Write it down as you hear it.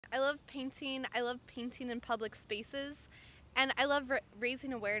I love painting. I love painting in public spaces. And I love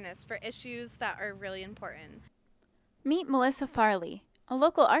raising awareness for issues that are really important. Meet Melissa Farley, a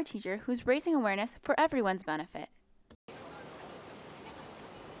local art teacher who's raising awareness for everyone's benefit.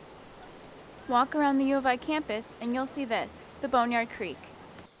 Walk around the U of I campus and you'll see this, the Boneyard Creek.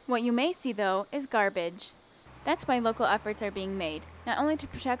 What you may see, though, is garbage. That's why local efforts are being made, not only to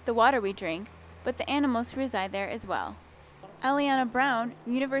protect the water we drink, but the animals who reside there as well. ELIANA Brown,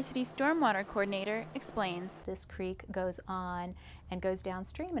 University Stormwater Coordinator, explains. This creek goes on and goes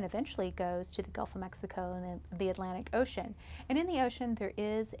downstream and eventually goes to the Gulf of Mexico and the Atlantic Ocean. And in the ocean there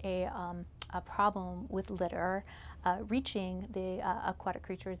is a problem with litter reaching the aquatic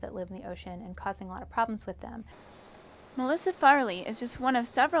creatures that live in the ocean and causing a lot of problems with them. Melissa Farley is just one of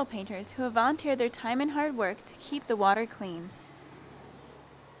several painters who have volunteered their time and hard work to keep the water clean.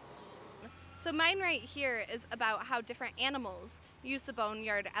 So mine right here is about how different animals use the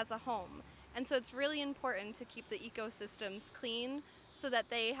boneyard as a home. And so it's really important to keep the ecosystems clean so that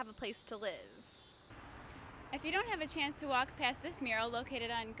they have a place to live. If you don't have a chance to walk past this mural located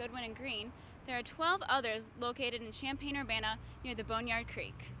on Goodwin and Green, there are 12 others located in Champaign-Urbana near the Boneyard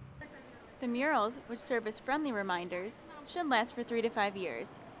Creek. The murals, which serve as friendly reminders, should last for 3 to 5 years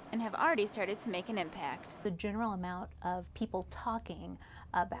and have already started to make an impact. The general amount of people talking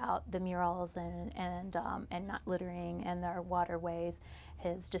about the murals and not littering and their waterways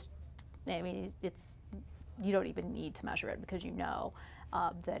has just, I mean, you don't even need to measure it because you know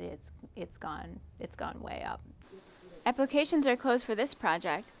that it's gone way up. Applications are closed for this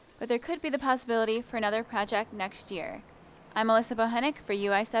project, but there could be the possibility for another project next year. I'm Alyssa Bochenek for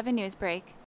UI7 Newsbreak.